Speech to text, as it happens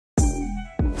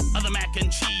Other mac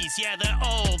and cheese, yeah, they're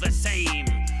all the same.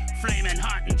 Flamin'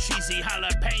 hot and cheesy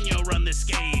jalapeno run this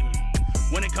game.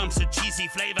 When it comes to cheesy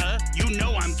flavor, you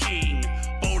know I'm king.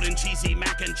 Bold and cheesy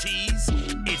mac and cheese,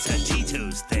 it's a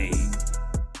Cheetos thing.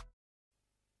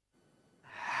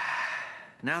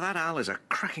 Now that Al is a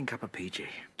cracking cup of PG.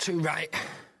 Too right.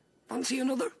 Fancy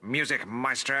another? Music,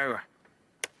 maestro.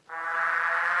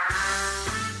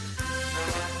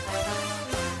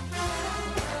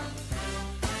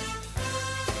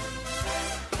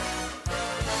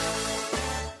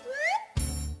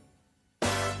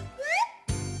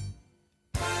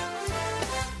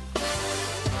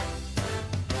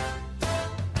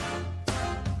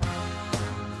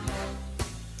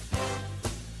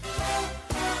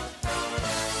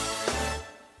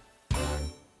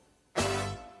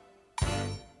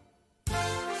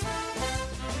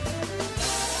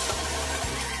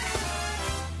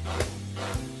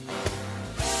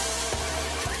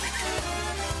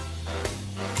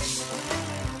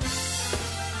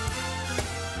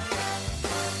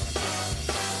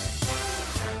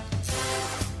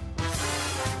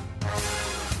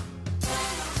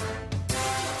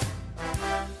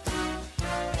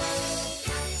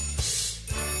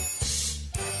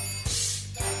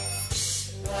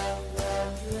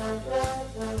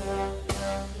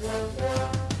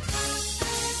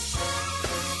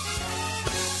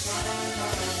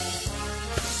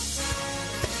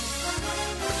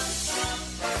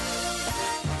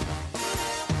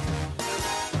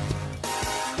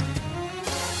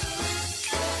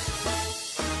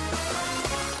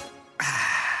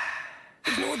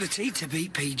 The tea to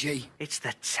beat PG. It's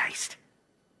the taste.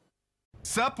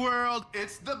 Sup world,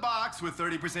 it's The Box with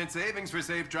 30% savings for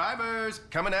safe drivers.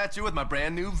 Coming at you with my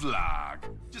brand new vlog.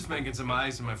 Just making some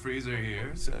ice in my freezer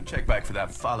here, so check back for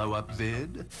that follow-up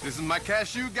vid. This is my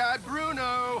cashew guy,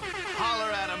 Bruno.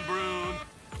 Holler at him, Brune.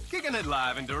 Kicking it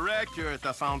live and direct here at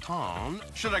the Fontaine.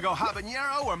 Should I go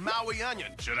habanero or Maui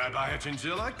onion? Should I buy a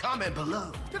chinchilla? Comment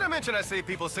below. Did I mention I save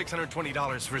people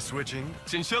 $620 for switching?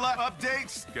 Chinchilla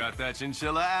updates? Got that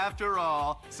chinchilla after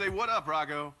all. Say what up,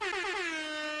 Rago?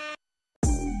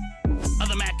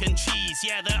 Other mac and cheese,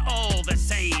 yeah, they're all the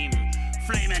same.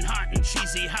 Flamin' hot and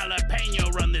cheesy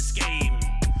jalapeno run this game.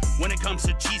 When it comes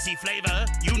to cheesy flavor,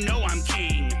 you know I'm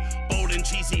king. Bold and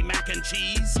cheesy mac and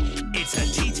cheese, it's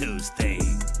a Cheetos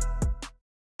thing.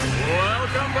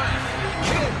 Welcome back,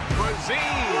 Kid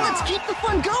Cuisine. Let's keep the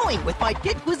fun going with my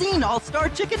Kid Cuisine All-Star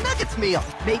Chicken Nuggets meal,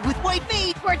 made with white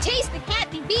meat for a taste that can't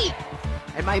be beat.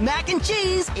 And my mac and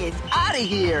cheese is out of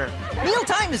here.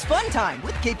 Mealtime is fun time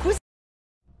with Kid Cuisine.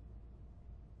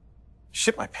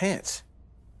 Ship my pants?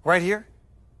 Right here?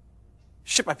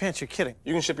 Ship my pants, you're kidding.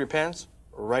 You can ship your pants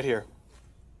right here.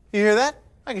 You hear that?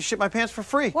 I can ship my pants for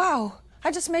free. Wow,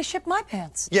 I just may ship my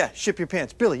pants. Yeah, ship your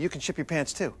pants. Billy, you can ship your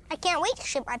pants too. I can't wait to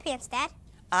ship my pants, Dad.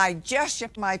 I just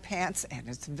shipped my pants, and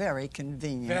it's very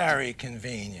convenient. Very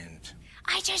convenient.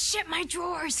 I just shipped my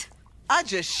drawers. I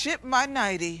just shipped my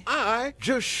nightie. I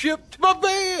just shipped my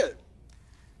bed.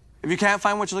 If you can't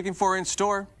find what you're looking for in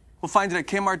store, we'll find it at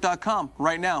Kmart.com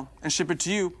right now and ship it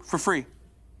to you for free.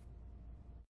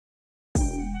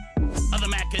 Other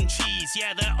mac and cheese,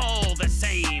 yeah, they're all the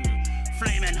same.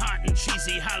 Flamin' hot and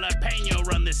cheesy jalapeno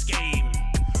run this game.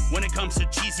 When it comes to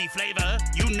cheesy flavor,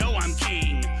 you know I'm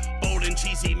king. Bold and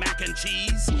cheesy mac and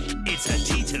cheese, it's a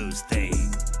Cheetos thing.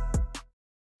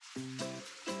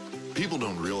 People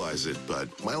don't realize it, but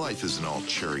my life isn't all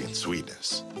cherry and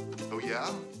sweetness. Oh,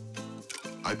 yeah?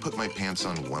 I put my pants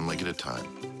on one leg at a time.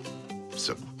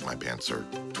 So my pants are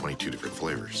 22 different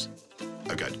flavors.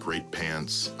 I've got grape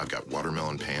pants, I've got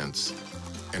watermelon pants,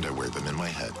 and I wear them in my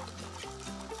head.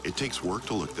 It takes work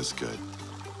to look this good,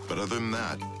 but other than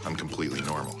that, I'm completely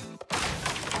normal.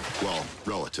 Well,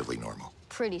 relatively normal.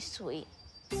 Pretty sweet.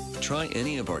 Try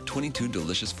any of our 22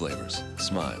 delicious flavors.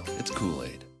 Smile, it's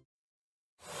Kool-Aid.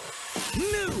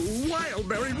 New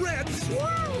Wildberry Red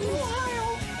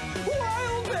Swirl!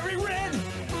 Wildberry Red!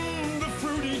 The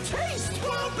fruity taste!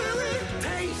 Wildberry!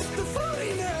 Taste the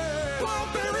fruitiness!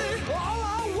 Wildberry! All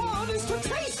I want is to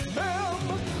taste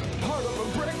them! Part of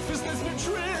a breakfast that's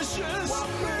nutritious!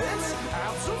 Wildberry! It's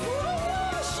absolutely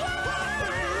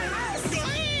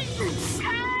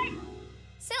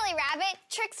Silly Rabbit,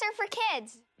 tricks are for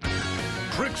kids.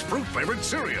 Trix fruit flavored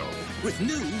cereal with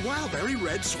new Wildberry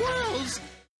Red Swirls!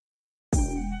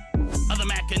 Other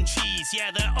mac and cheese,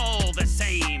 yeah, they're all the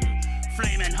same.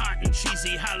 Flamin' hot and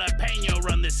cheesy jalapeno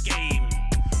run this game.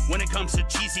 When it comes to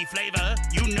cheesy flavor,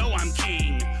 you know I'm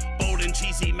king. Bold and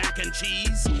cheesy mac and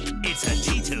cheese, it's a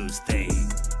Cheetos thing.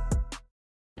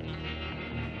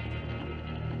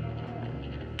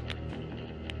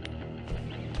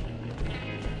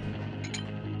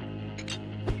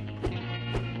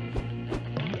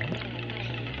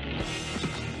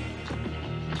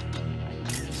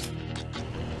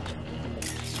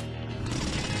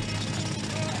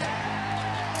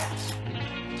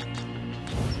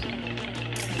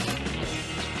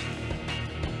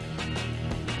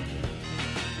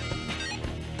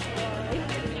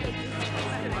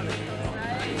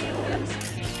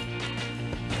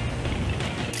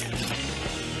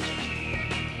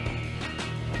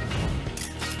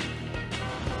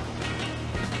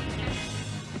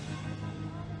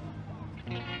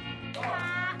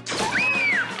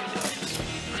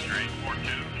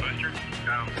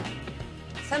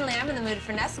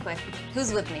 for Nesquik.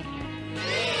 Who's with me?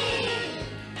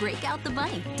 Break out the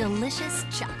bite. Delicious,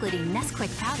 chocolatey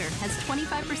Nesquik powder has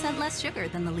 25% less sugar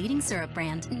than the leading syrup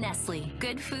brand, Nestle.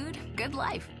 Good food, good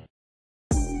life.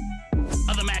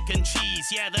 Other mac and cheese,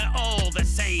 yeah, they're all the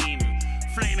same.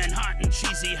 Flamin' hot and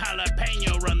cheesy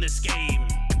jalapeno run this game.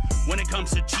 When it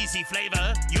comes to cheesy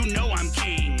flavor, you know I'm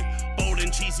king. Bold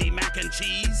and cheesy mac and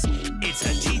cheese, it's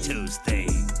a Cheetos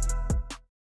thing.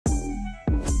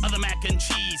 Other mac and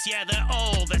cheese, yeah, they're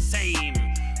all the same.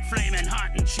 Flamin'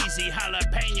 hot and cheesy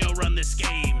jalapeno run this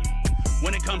game.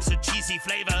 When it comes to cheesy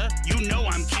flavor, you know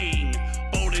I'm king.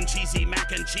 Bold and cheesy mac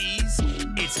and cheese,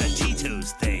 it's a Cheetos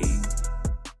thing.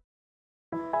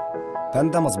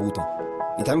 باندا مظبوطة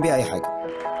يتعمل بيها أي حاجة.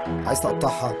 عايز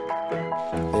تقطعها،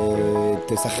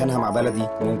 تسخنها مع بلدي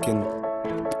ممكن،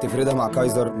 تفردها مع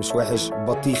كايزر مش وحش،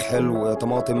 بطيخ حلو،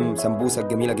 طماطم، سمبوسة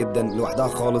جميلة جدا لوحدها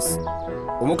خالص،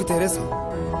 وممكن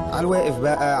تهرسها على الواقف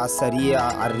بقى، على السريع،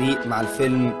 على الريق، مع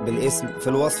الفيلم، بالاسم، في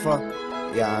الوصفة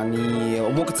يعني،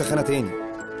 وممكن تسخنها تاني،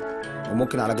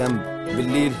 وممكن على جنب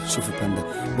بالليل. شوف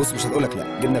الباندا، بص مش هتقولك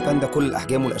لا، جبنا باندا كل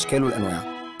الأحجام والأشكال والأنواع،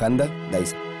 باندا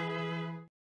دايسة.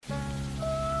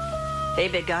 Hey,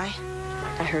 big guy.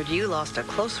 I heard you lost a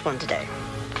close one today.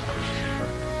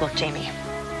 Look, Jamie,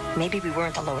 maybe we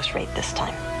weren't the lowest rate this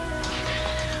time.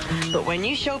 But when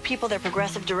you show people their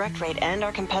Progressive Direct rate and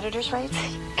our competitors' rates,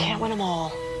 you can't win them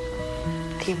all.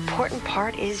 The important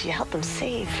part is you help them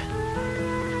save.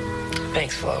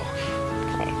 Thanks, Flo.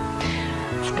 Hey,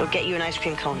 let's go get you an ice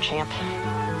cream cone, champ.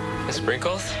 The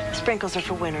sprinkles? Sprinkles are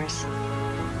for winners.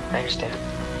 I understand.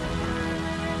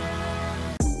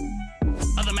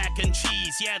 Other mac and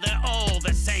cheese, yeah, they're all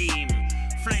the same.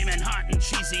 Flamin' hot and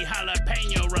cheesy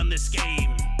jalapeno run this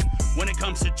game. When it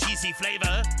comes to cheesy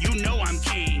flavor, you know I'm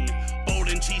king. Bold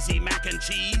and cheesy mac and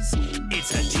cheese,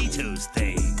 it's a Cheetos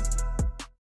thing.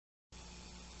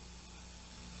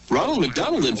 Ronald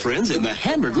McDonald and friends in the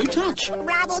Hamburglar Touch.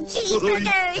 Rabble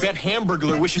cheeseburgers! That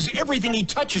Hamburglar wishes everything he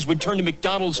touches would turn to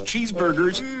McDonald's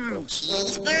cheeseburgers.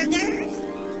 Cheeseburgers?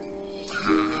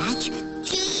 Touch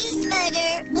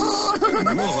cheeseburger.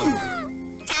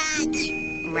 Touch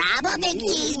Rabble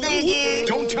McCheeseburger.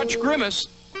 Don't touch Grimace.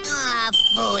 Ah,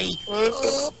 boy.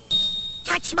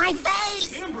 Touch my face!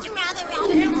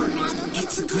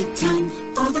 It's a good time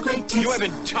for the great taste. You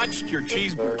haven't touched your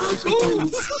cheeseburger.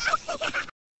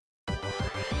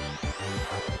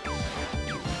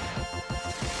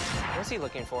 What's he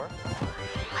looking for?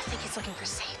 I think he's looking for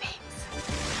savings.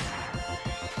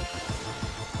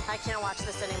 I can't watch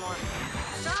this anymore.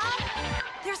 Stop!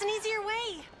 There's an easier way.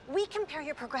 We compare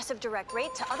your Progressive Direct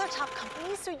rate to other top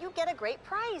companies so you get a great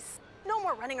price. No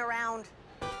more running around.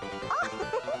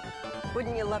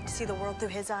 Wouldn't you love to see the world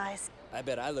through his eyes? I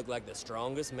bet I look like the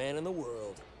strongest man in the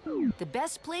world. The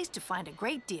best place to find a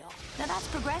great deal. Now that's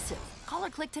Progressive. Call or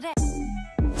click today.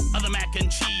 Other mac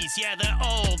and cheese, yeah, they're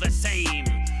all the same.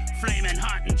 Flamin'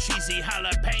 hot and cheesy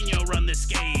jalapeno run this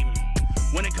game.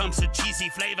 When it comes to cheesy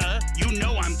flavor, you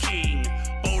know I'm king.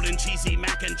 Bold and cheesy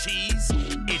mac and cheese,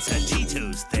 it's a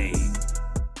Cheetos thing.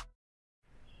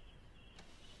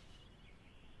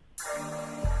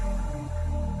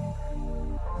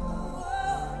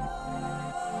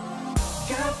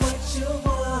 Got what you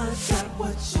want, got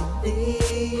what you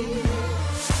need.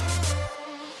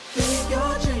 Live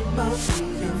your dream, but be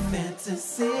your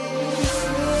fantasy.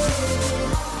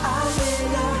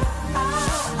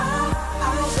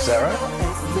 Sarah?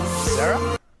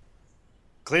 Sarah?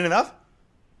 Clean enough?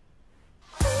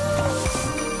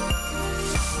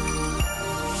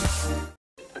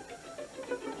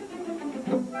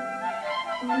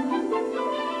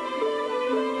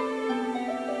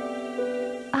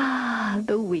 Ah,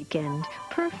 the weekend.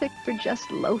 Perfect for just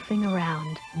loafing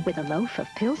around with a loaf of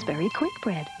Pillsbury Quick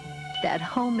Bread. That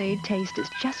homemade taste is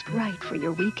just right for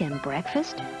your weekend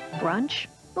breakfast, brunch,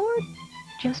 or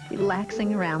just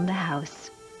relaxing around the house.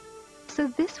 So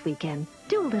this weekend,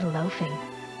 do a little loafing.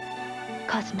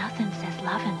 'Cause nothing says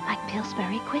lovin' like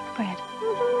Pillsbury Quick Bread.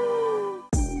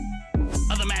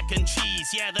 Other mac and cheese,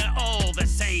 yeah, they're all the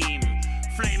same.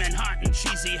 Flamin' hot and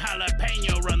cheesy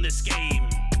jalapeno run this game.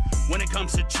 When it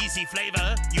comes to cheesy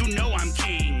flavor, you know I'm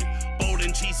king. Bold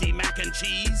and cheesy mac and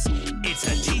cheese, it's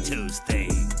a Cheetos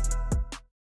thing.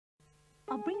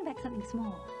 I'll bring back something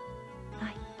small.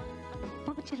 Hi.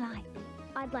 What would you like?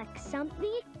 I'd like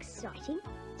something exciting,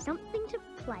 something to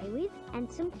play with,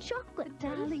 and some chocolate.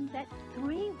 Darling, that's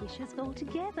 3 wishes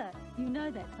altogether. You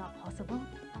know that's not possible.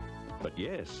 But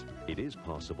yes, it is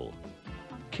possible.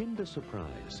 Kinder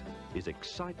Surprise is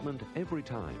excitement every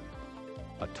time.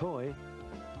 A toy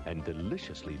and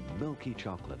deliciously milky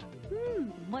chocolate.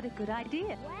 What a good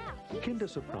idea. Wow. Kinder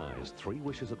Surprise, 3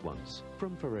 wishes at once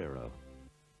from Ferrero.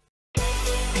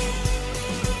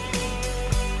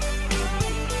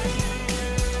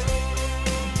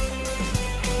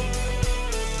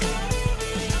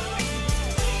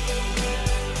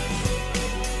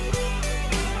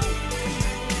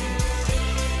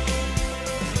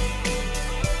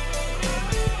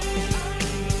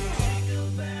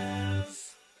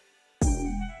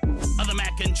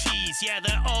 cheese, yeah,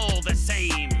 they're all the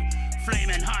same.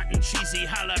 Flamin' hot and cheesy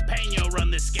jalapeno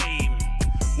run this game.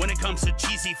 When it comes to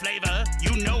cheesy flavor,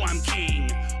 you know I'm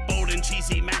king. Bold and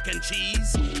cheesy mac and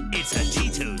cheese, it's a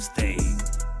Cheetos thing.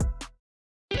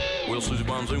 Well, Susie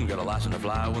Bonzoon got a license to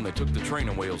fly when they took the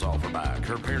training wheels off her bike.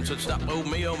 Her parents said, stop, oh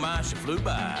me, oh my, she flew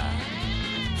by.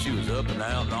 She was up and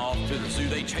out and off to the zoo.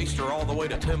 They chased her all the way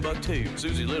to Timbuktu.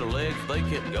 Susie's little legs, they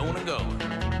kept going and going.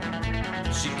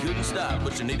 She couldn't stop,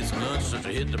 but she needed some lunch, so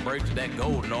she hit the brakes at that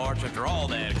golden arch. After all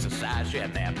that exercise, she had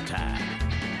an appetite.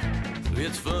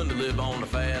 It's fun to live on the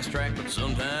fast track, but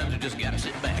sometimes you just gotta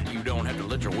sit back. You don't have to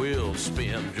let your wheels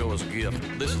spin. Joy's a gift.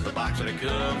 This is the box that it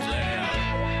comes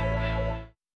out.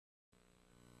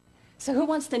 So who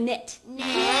wants to knit?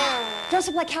 Yeah. Dress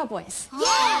up like cowboys?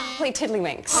 Yeah. Play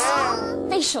tiddlywinks?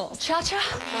 Facials? Cha-cha?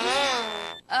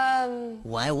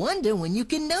 Why wonder when you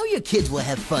can know your kids will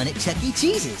have fun at Chuck E.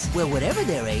 Cheese's, where whatever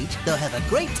their age, they'll have a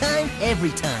great time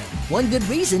every time. One good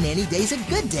reason any day's a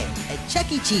good day at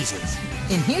Chuck E. Cheese's.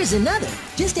 And here's another.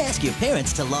 Just ask your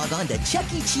parents to log on to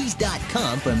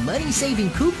chuckecheese.com for money-saving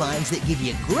coupons that give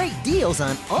you great deals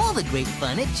on all the great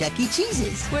fun at Chuck E.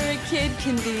 Cheese's. Where a kid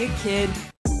can be a kid.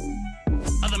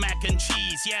 Other mac and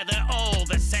cheese, yeah, they're all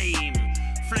the same.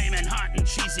 Flamin' hot and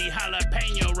cheesy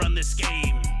jalapeno run this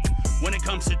game. When it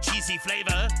comes to cheesy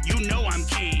flavor, you know I'm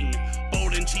king.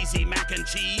 Bold and cheesy mac and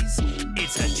cheese,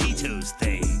 it's a Cheetos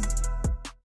thing.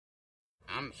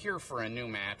 I'm here for a new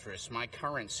mattress. My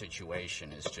current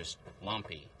situation is just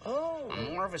lumpy. Oh.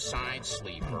 I'm more of a side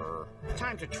sleeper.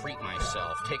 Time to treat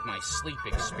myself, take my sleep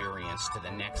experience to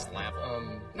the next level.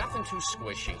 Nothing too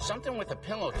squishy. Something with a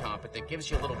pillow top that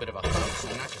gives you a little bit of a hug so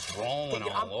you're not just rolling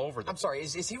all over the... I'm sorry,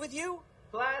 is he with you?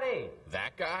 Flatty.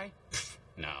 That guy?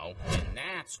 No. And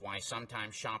that's why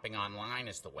sometimes shopping online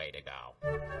is the way to go.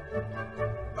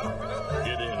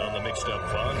 Get in on the mixed up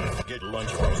fun. Get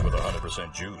Lunchables with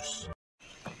 100% juice.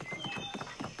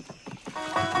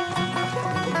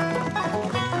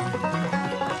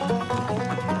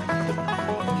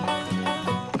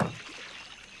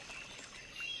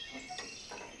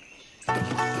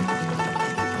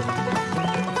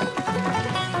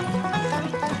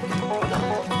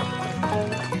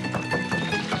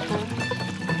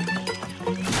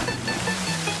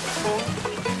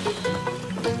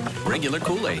 Regular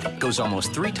Kool-Aid goes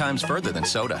almost 3 times further than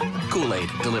soda. Kool-Aid,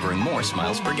 delivering more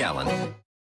smiles per gallon.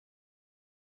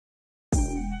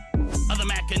 Other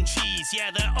mac and cheese, yeah,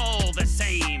 they're all the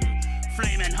same.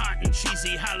 Flamin' hot and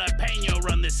cheesy jalapeno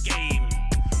run this game.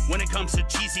 When it comes to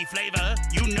cheesy flavor,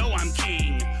 you know I'm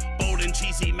king. Bold and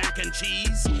cheesy mac and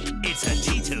cheese, it's a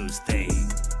Cheetos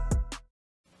thing.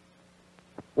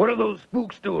 What are those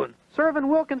spooks doing? Serving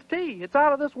Wilkins tea. It's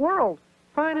out of this world.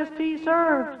 Finest tea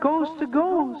served, coast to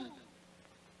coast.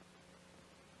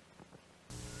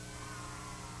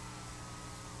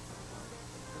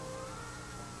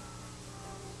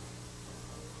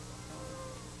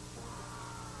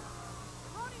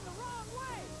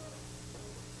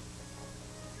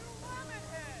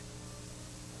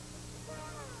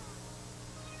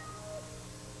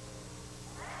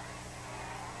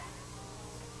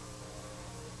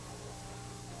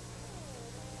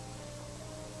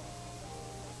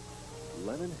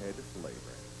 Lemon head flavor.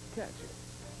 Catch it.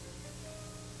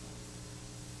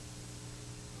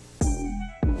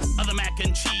 Other mac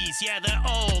and cheese, yeah, they're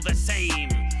all the same.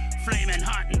 Flamin'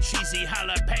 hot and cheesy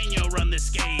jalapeno run this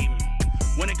game.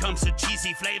 When it comes to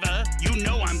cheesy flavor, you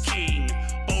know I'm king.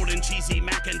 Bold and cheesy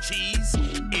mac and cheese,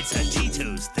 it's a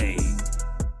Cheetos thing.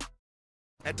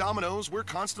 At Domino's, we're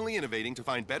constantly innovating to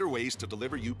find better ways to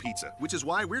deliver you pizza, which is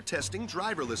why we're testing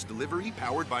driverless delivery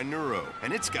powered by Neuro.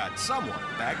 And it's got someone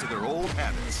back to their old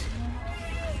habits.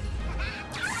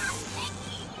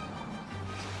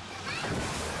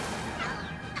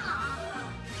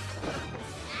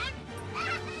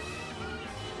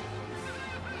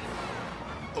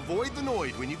 Avoid the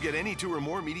Noid when you get any 2 or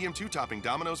more medium 2-topping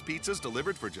Domino's pizzas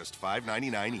delivered for just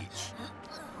 $5.99 each.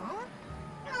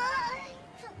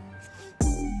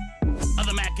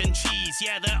 Other mac and cheese,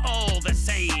 yeah, they're all the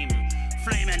same.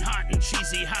 Flamin' hot and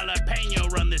cheesy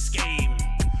jalapeno run this game.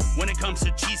 When it comes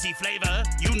to cheesy flavor,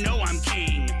 you know I'm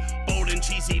king. Bold and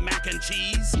cheesy mac and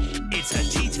cheese, it's a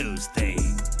Cheetos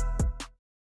thing.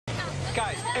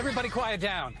 Guys, everybody quiet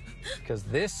down, because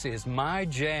this is my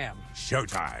jam.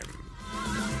 Showtime.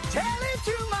 Tell it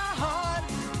to my heart.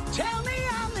 Tell me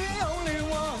I'm the only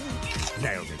one.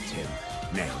 Nailed it, Tim.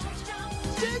 Nailed it.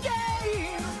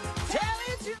 Today, tell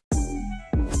it to...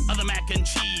 Other mac and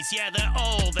cheese, yeah, they're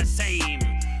all the same.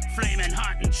 Flamin'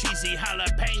 hot and cheesy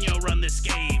jalapeno run this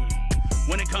game.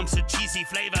 When it comes to cheesy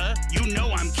flavor, you know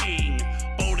I'm king.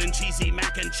 Bold and cheesy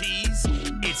mac and cheese,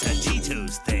 it's a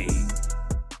Cheetos thing.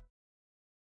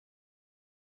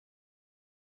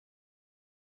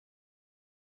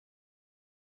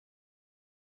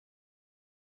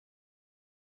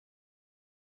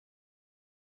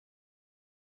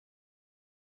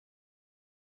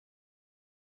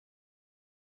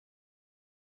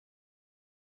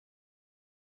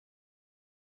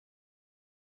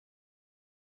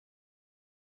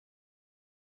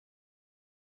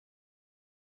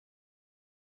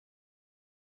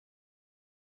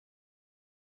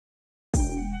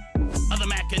 Other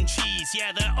mac and cheese,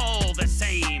 yeah, they're all the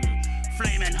same.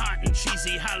 Flamin' hot and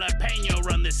cheesy jalapeno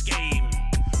run this game.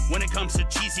 When it comes to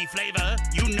cheesy flavor,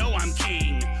 you know I'm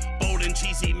king. Bold and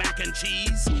cheesy mac and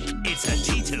cheese, it's a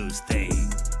Cheetos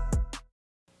thing.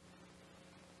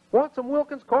 Want some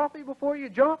Wilkins coffee before you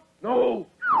jump? No.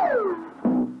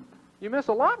 You miss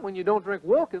a lot when you don't drink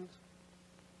Wilkins.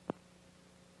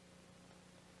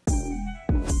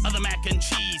 Other mac and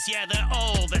cheese, yeah, they're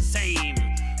all the same.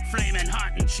 Flamin'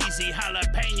 hot and cheesy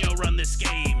jalapeno run this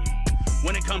game.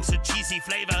 When it comes to cheesy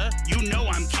flavor, you know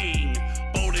I'm king.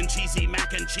 Bold and cheesy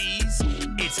mac and cheese,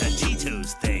 it's a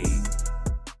Cheetos thing.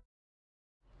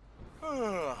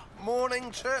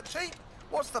 Morning, Churchy.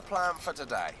 What's the plan for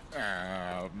today?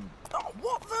 Oh,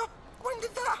 what the? When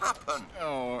did that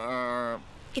happen?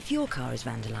 If your car is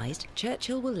vandalised,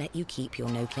 Churchill will let you keep your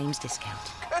no-claims discount.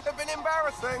 Could have been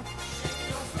embarrassing.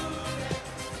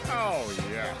 Oh,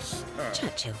 yes.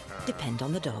 Churchill, depend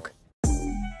on the dog.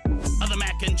 Other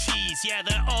mac and cheese, yeah,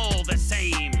 they're all the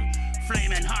same.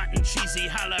 Flamin' hot and cheesy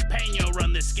jalapeno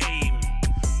run this game.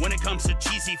 When it comes to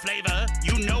cheesy flavor,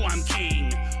 you know I'm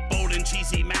king. Bold and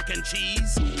cheesy mac and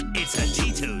cheese, it's a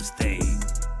Cheetos thing.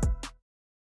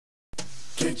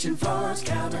 Kitchen floors,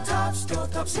 countertops,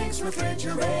 stovetop sinks,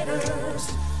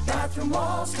 refrigerators, bathroom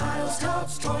walls, tiles,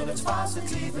 tubs, toilets,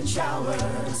 faucets, even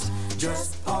showers.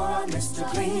 Just pour on Mr.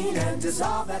 Clean and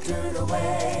dissolve that dirt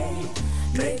away.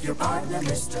 Make your partner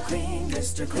Mr. Clean.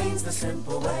 Mr. Clean's the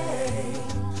simple way.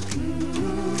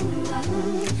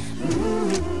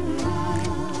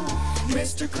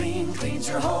 Mr. Clean cleans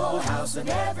your whole house and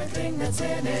everything that's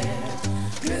in it.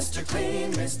 Mr.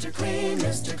 Clean, Mr. Clean,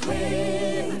 Mr.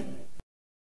 Clean.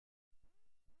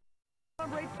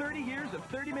 Celebrate 30 years of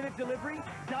 30-minute delivery.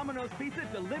 Domino's Pizza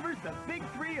delivers the Big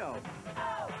 3-0.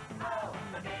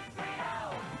 The Big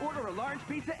 3-0. Order a large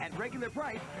pizza at regular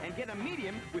price and get a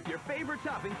medium with your favorite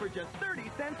topping for just 30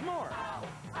 cents more.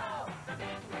 The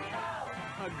Big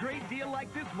 3-0. A great deal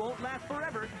like this won't last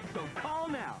forever, so call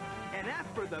now and ask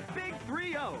for the Big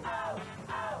 3-0.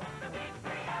 The Big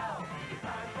 3-0. It's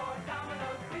time for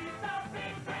Domino's Pizza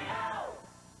Big 3-0.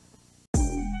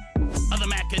 Other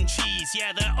mac and cheese,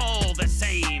 yeah, they're all the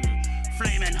same.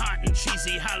 Flamin' hot and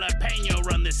cheesy jalapeno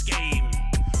run this game.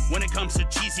 When it comes to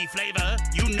cheesy flavor,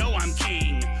 you know I'm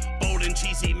king. Bold and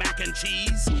cheesy mac and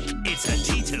cheese, it's a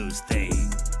Cheetos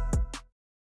thing.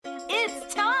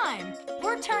 It's time!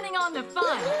 We're turning on the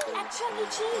fun at Chuck E.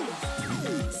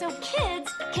 Cheese. So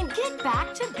kids can get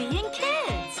back to being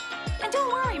kids. And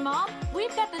don't worry, Mom,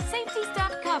 we've got the safety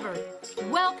stuff covered.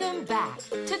 Welcome back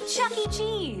to Chuck E.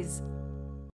 Cheese.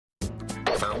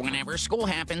 For whenever school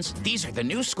happens, these are the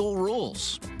new school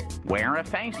rules. Wear a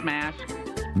face mask.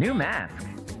 New mask?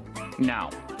 No.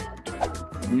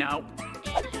 No.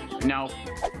 No.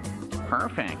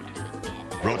 Perfect.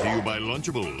 Brought to you by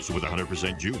Lunchables with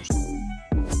 100% juice.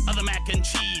 Other mac and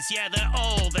cheese, yeah, they're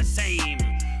all the same.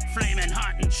 Flamin'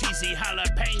 hot and cheesy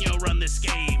jalapeno run this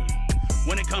game.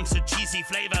 When it comes to cheesy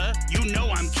flavor, you know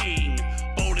I'm king.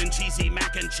 Bold and cheesy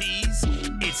mac and cheese,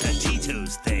 it's a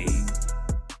Cheetos thing.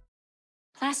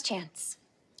 Last chance.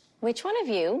 Which one of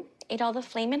you ate all the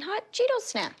Flamin' Hot Cheeto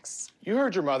snacks? You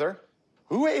heard your mother.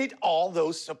 Who ate all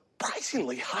those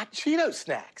surprisingly hot Cheeto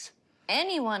snacks?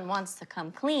 Anyone wants to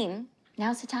come clean,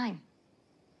 now's the time.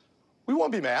 We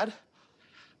won't be mad.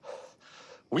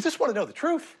 We just want to know the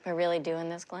truth. We're really doing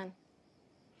this, Glenn?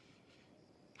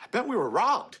 I bet we were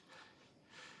robbed.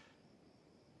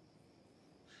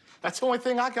 That's the only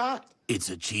thing I got. It's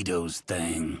a Cheetos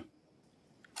thing.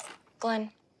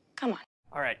 Glenn, come on.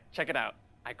 All right, check it out.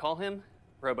 I call him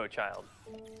RoboChild.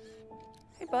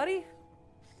 Hey, buddy.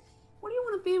 What do you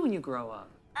want to be when you grow up?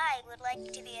 I would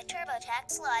like to be a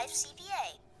TurboTax Live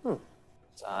CPA.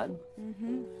 It's odd.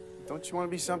 Don't you want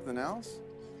to be something else?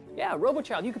 Yeah,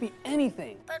 RoboChild, you could be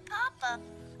anything. But Papa,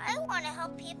 I want to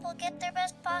help people get their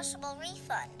best possible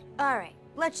refund. All right,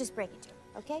 let's just break it to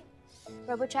her, okay?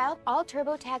 RoboChild, all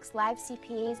TurboTax Live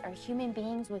CPAs are human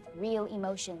beings with real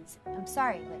emotions. I'm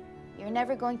sorry, but you're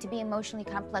never going to be emotionally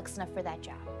complex enough for that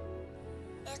job.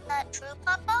 Is that true,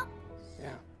 Papa?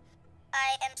 Yeah.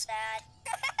 I am sad.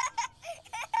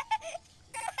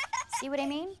 See what I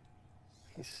mean?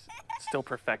 He's still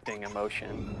perfecting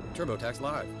emotion. TurboTax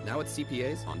Live, now with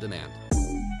CPAs on demand.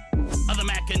 Other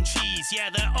mac and cheese, yeah,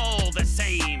 they're all the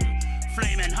same.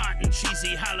 Flamin' hot and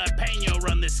cheesy jalapeno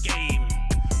run this game.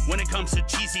 When it comes to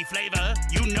cheesy flavor,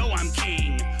 you know I'm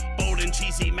king. Bold and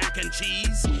cheesy mac and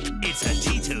cheese, it's a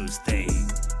Cheetos thing.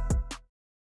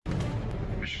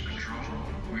 Mission Control,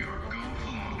 we are go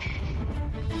for launch.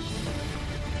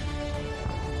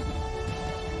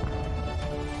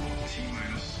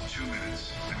 T-minus 2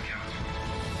 minutes and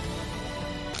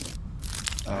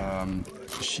counting.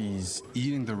 She's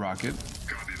eating the rocket.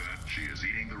 Copy that. She is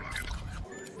eating the rocket.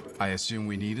 I assume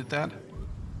we needed that?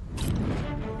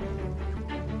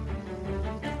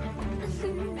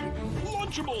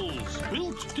 Lunchables,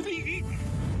 built to be eaten.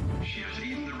 She has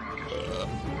eaten the rocket.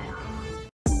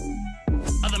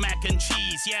 Other mac and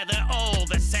cheese, yeah, they're all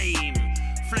the same.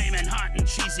 Flamin' hot and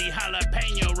cheesy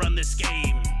jalapeno run this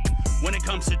game. When it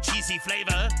comes to cheesy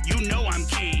flavor, you know I'm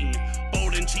king.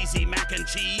 Bold and cheesy mac and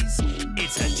cheese,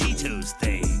 it's a Cheetos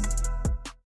thing.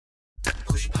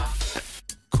 Push pop.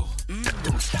 Cool.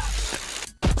 Don't stop.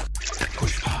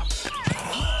 Push pop.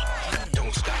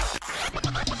 Don't stop.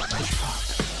 Push pop.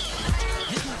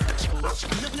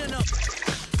 No.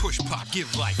 Push pop,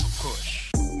 give life a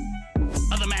push.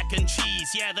 Other mac and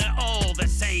cheese, yeah, they're all the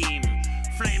same.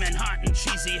 Flamin' hot and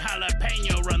cheesy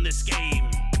jalapeno run this game.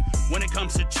 When it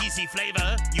comes to cheesy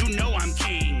flavor, you know I'm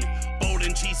king. Bold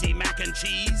and cheesy mac and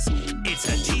cheese, it's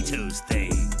a Cheetos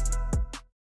thing.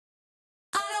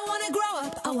 I don't wanna grow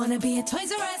up, I wanna be a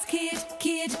Toys R Us kid.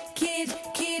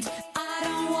 I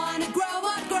don't wanna grow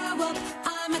up,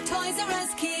 I'm a Toys R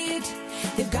Us kid.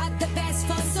 They've got the best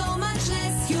for so much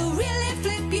less, you really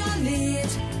flip your lid.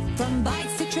 From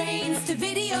bikes to trains to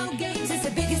video games, it's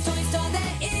the biggest toy store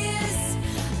there is.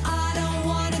 I don't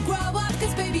wanna grow up,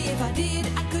 cause baby if I did,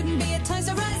 I couldn't be a Toys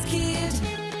R Us kid.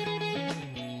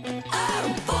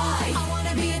 Oh boy, I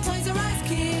wanna be a Toys R Us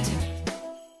kid.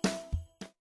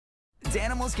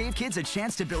 Danimals gave kids a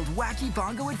chance to build wacky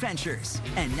bongo adventures.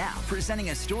 And now, presenting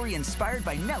a story inspired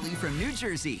by Nellie from New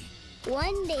Jersey.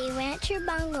 One day, Rancher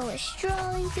Bongo was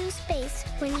strolling through space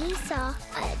when he saw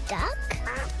a duck.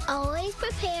 Always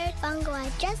prepared, Bongo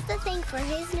had just the thing for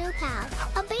his new pal,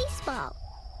 a baseball.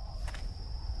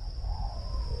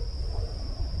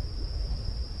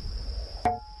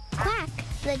 Quack,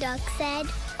 the duck said.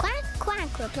 Quack,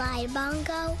 quack, replied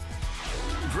Bongo.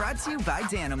 Brought to you by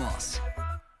Danimals.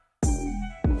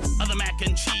 Other mac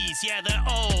and cheese, yeah, they're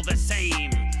all the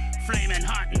same. Flamin'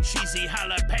 hot and cheesy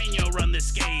jalapeno run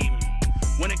this game.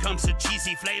 When it comes to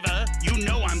cheesy flavor, you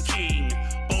know I'm king.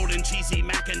 Bold and cheesy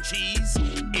mac and cheese,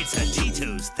 it's a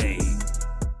Cheetos thing.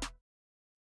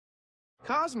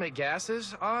 Cosmic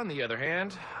gases, on the other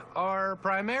hand, are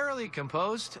primarily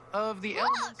composed of the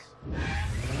elements.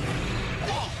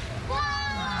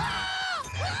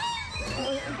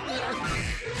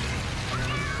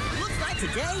 Looks like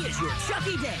today is your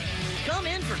Chucky Day. Come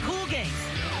in for cool games,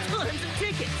 tons of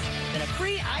tickets, and a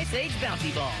free Ice Age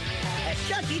Bounty Ball at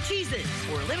Chuck E. Cheese's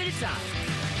for a limited time.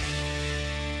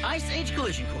 Ice Age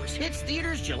Collision Course hits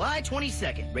theaters July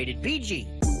 22nd, rated PG.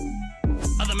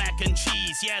 Other mac and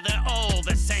cheese, yeah, they're all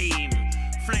the same.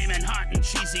 Flamin' hot and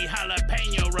cheesy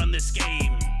jalapeno run this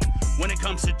game. When it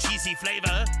comes to cheesy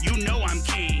flavor, you know I'm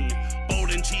king.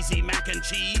 Bold and cheesy mac and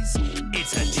cheese,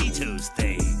 it's a Cheetos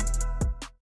thing.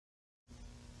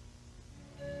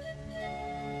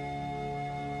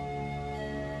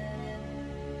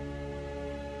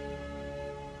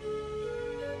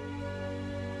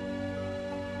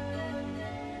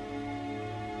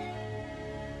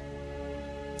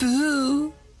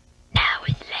 Boo! Now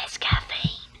with less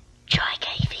caffeine, try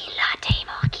KV Latte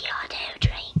Macchiato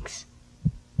drinks.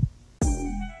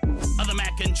 Other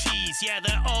mac and cheese, yeah,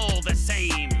 they're all the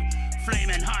same.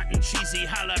 Flamin' hot and cheesy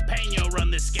jalapeno run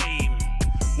this game.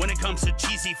 When it comes to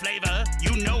cheesy flavor,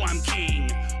 you know I'm king.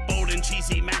 Bold and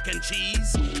cheesy mac and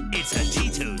cheese, it's a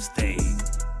Cheetos thing.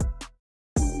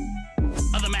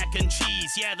 Other mac and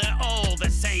cheese, yeah, they're all the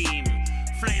same.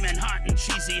 Flamin' hot and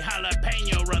cheesy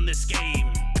jalapeno run this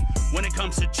game. When it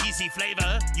comes to cheesy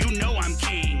flavor, you know I'm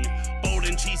king. Bold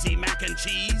and cheesy mac and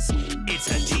cheese, it's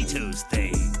a Cheetos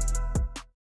thing.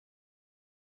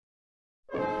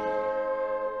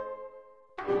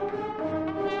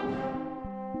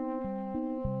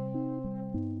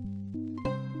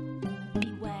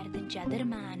 Beware the Judder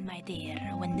Man, my dear,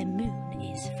 when the moon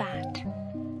is fat.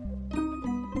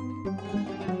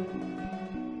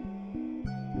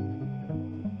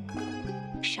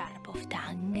 Sharp of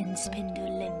tongue and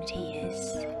spindle-limbed he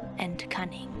is, and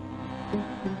cunning.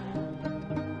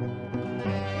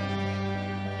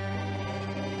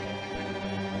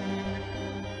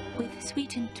 With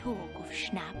sweetened talk of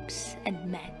schnapps and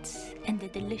mets and the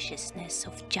deliciousness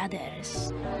of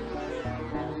judders.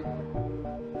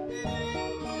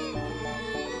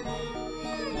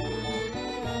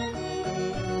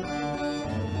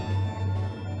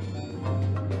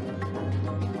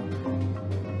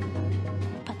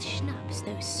 But schnapps,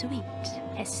 though sweet,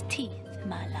 has teeth,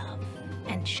 my love,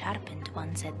 and sharpened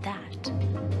ones at that.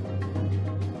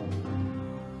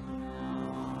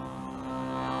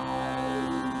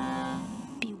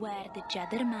 Beware the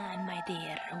Jadder Man, my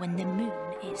dear, when the moon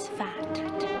is fat.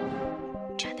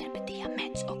 Jadderbedia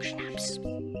Mets och Schnaps.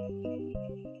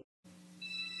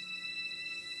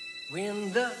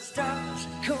 When the stars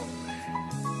come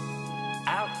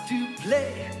out to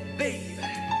play, babe,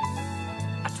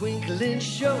 a twinkling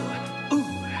show, ooh,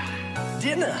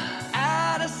 dinner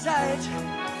out of sight.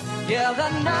 Yeah, the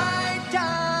night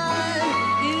time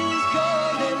is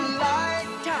golden light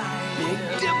time. Big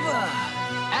Dipper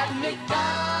at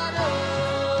McDonald's.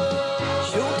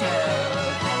 Showtime,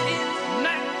 it's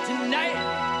night tonight.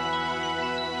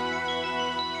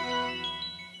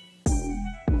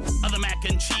 Other mac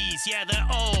and cheese, yeah, they're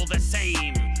all the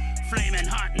same. Flamin'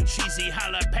 hot and cheesy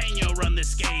jalapeno run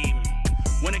this game.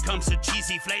 When it comes to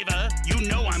cheesy flavor, you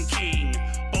know I'm king.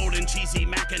 Bold and cheesy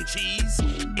mac and cheese,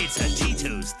 it's a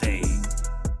Cheetos thing.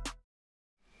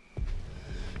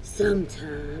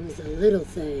 Sometimes a little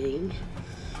thing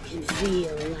can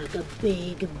feel like a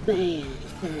big bad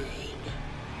thing.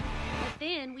 But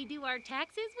then we do our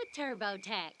taxes with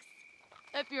TurboTax.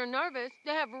 If you're nervous,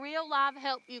 they have real live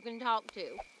help you can talk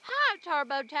to. Hi,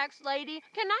 TurboTax lady.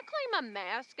 Can I claim a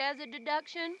mask as a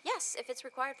deduction? Yes, if it's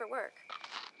required for work.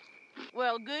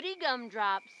 Well, goody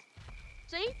gumdrops.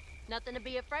 See? Nothing to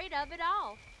be afraid of at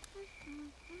all.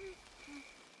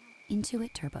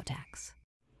 Intuit TurboTax.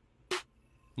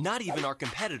 Not even our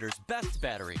competitor's best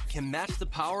battery can match the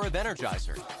power of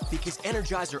Energizer, because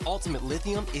Energizer Ultimate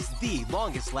Lithium is the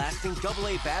longest-lasting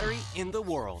AA battery in the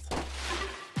world.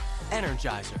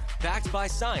 Energizer, backed by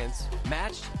science,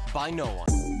 matched by no one.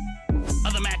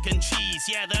 Other mac and cheese,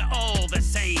 yeah, they're all the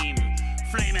same.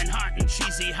 Flamin' hot and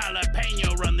cheesy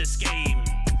jalapeno run this game.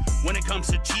 When it comes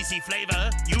to cheesy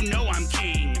flavor, you know I'm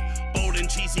king. Bold and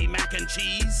cheesy mac and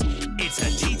cheese, it's a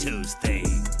Cheetos thing.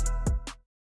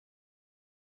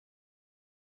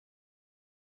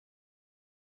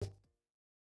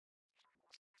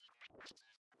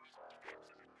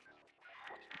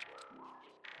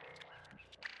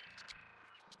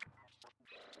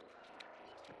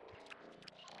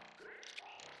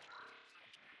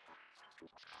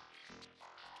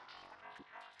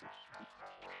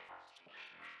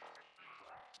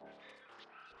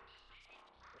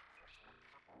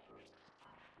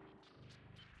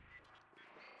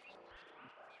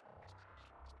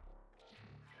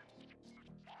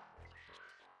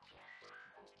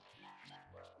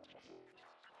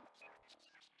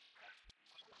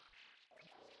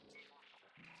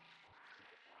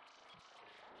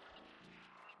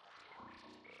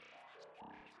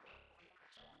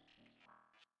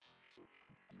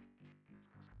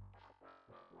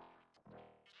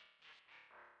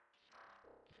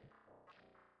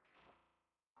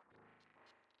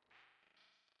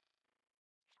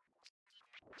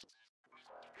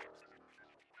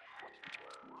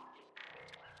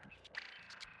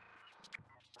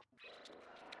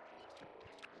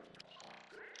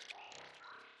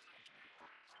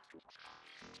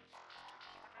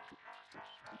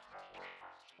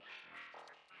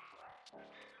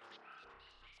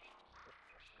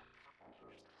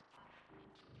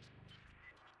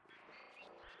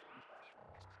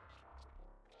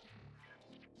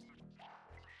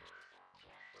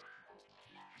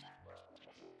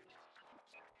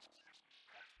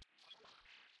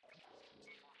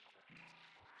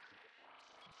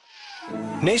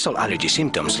 Nasal allergy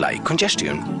symptoms like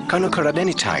congestion can occur at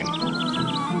any time,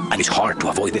 and it's hard to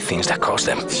avoid the things that cause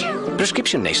them.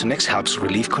 Prescription Nasonex helps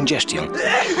relieve congestion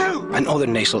and other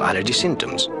nasal allergy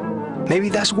symptoms. Maybe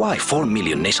that's why 4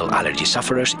 million nasal allergy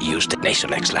sufferers used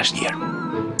Nasonex last year.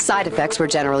 Side effects were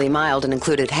generally mild and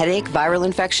included headache, viral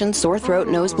infection, sore throat,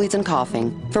 nosebleeds, and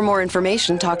coughing. For more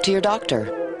information, talk to your doctor.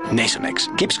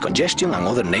 Nasonex keeps congestion and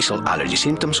other nasal allergy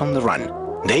symptoms on the run,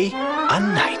 day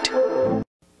and night.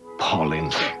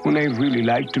 Pollen. When I really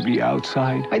like to be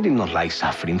outside, I did not like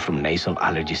suffering from nasal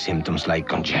allergy symptoms like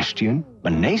congestion,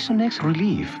 but Nasonex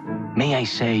relief, may I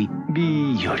say,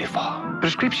 beautiful.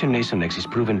 Prescription Nasonex is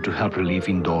proven to help relieve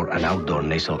indoor and outdoor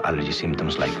nasal allergy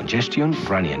symptoms like congestion,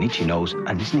 runny and itchy nose,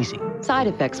 and sneezing. Side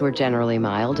effects were generally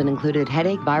mild and included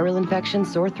headache, viral infection,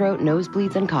 sore throat,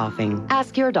 nosebleeds, and coughing.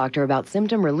 Ask your doctor about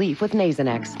symptom relief with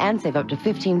Nasonex and save up to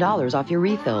 $15 off your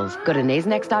refills. Go to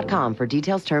Nasonex.com for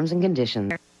details, terms, and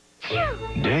conditions.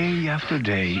 Day after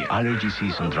day, allergy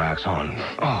season drags on.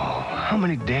 Oh, how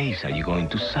many days are you going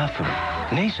to suffer?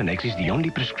 Nasonex is the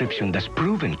only prescription that's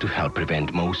proven to help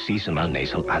prevent most seasonal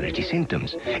nasal allergy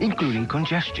symptoms, including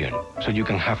congestion, so you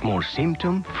can have more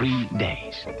symptom-free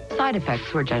days. Side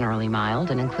effects were generally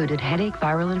mild and included headache,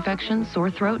 viral infection,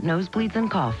 sore throat, nosebleeds, and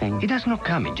coughing. It does not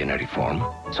come in generic form,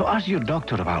 so ask your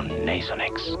doctor about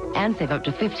Nasonex. And save up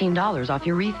to $15 off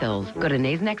your refills. Go to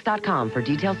Nasonex.com for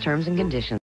details, terms, and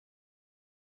conditions.